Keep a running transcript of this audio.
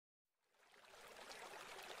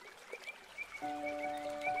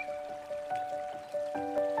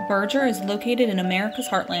Berger is located in America's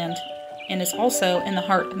heartland and is also in the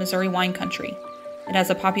heart of Missouri wine country. It has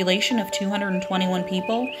a population of 221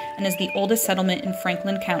 people and is the oldest settlement in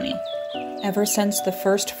Franklin County. Ever since the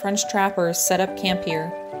first French trappers set up camp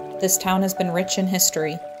here, this town has been rich in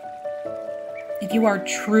history. If you are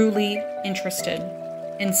truly interested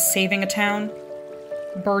in saving a town,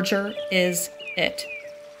 Berger is it.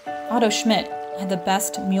 Otto Schmidt had the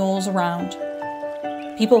best mules around.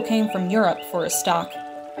 People came from Europe for his stock.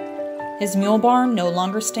 His mule barn no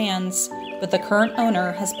longer stands, but the current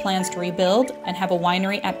owner has plans to rebuild and have a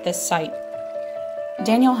winery at this site.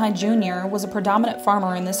 Daniel Hyde Jr. was a predominant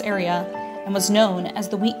farmer in this area and was known as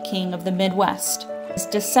the Wheat King of the Midwest. His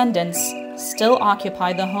descendants still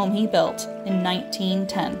occupy the home he built in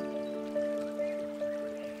 1910.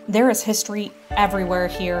 There is history everywhere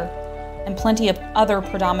here, and plenty of other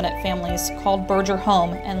predominant families called Berger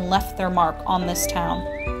home and left their mark on this town.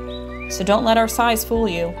 So don't let our size fool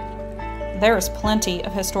you. There is plenty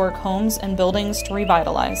of historic homes and buildings to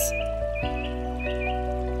revitalize.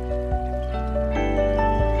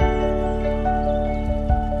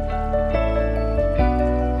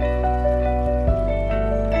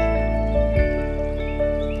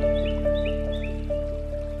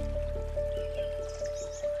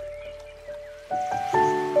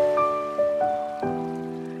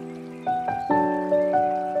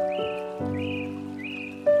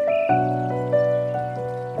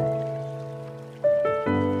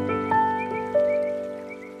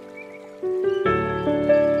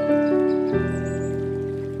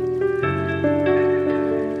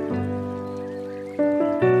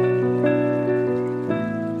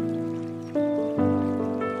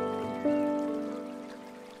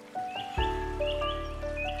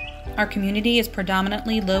 Our community is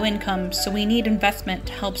predominantly low income, so we need investment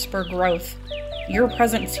to help spur growth. Your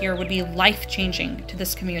presence here would be life-changing to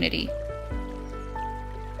this community.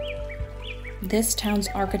 This town's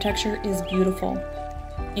architecture is beautiful,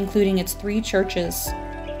 including its 3 churches,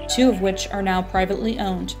 2 of which are now privately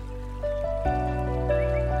owned.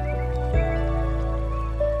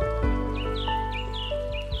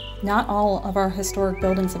 Not all of our historic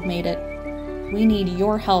buildings have made it. We need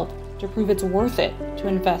your help to prove it's worth it to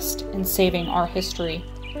invest in saving our history.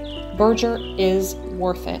 Berger is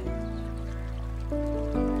worth it.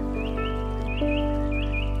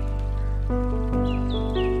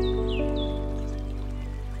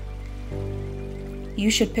 You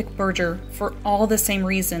should pick Berger for all the same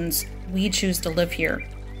reasons we choose to live here.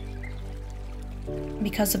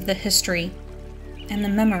 Because of the history and the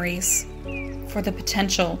memories, for the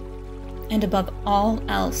potential, and above all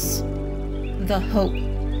else, the hope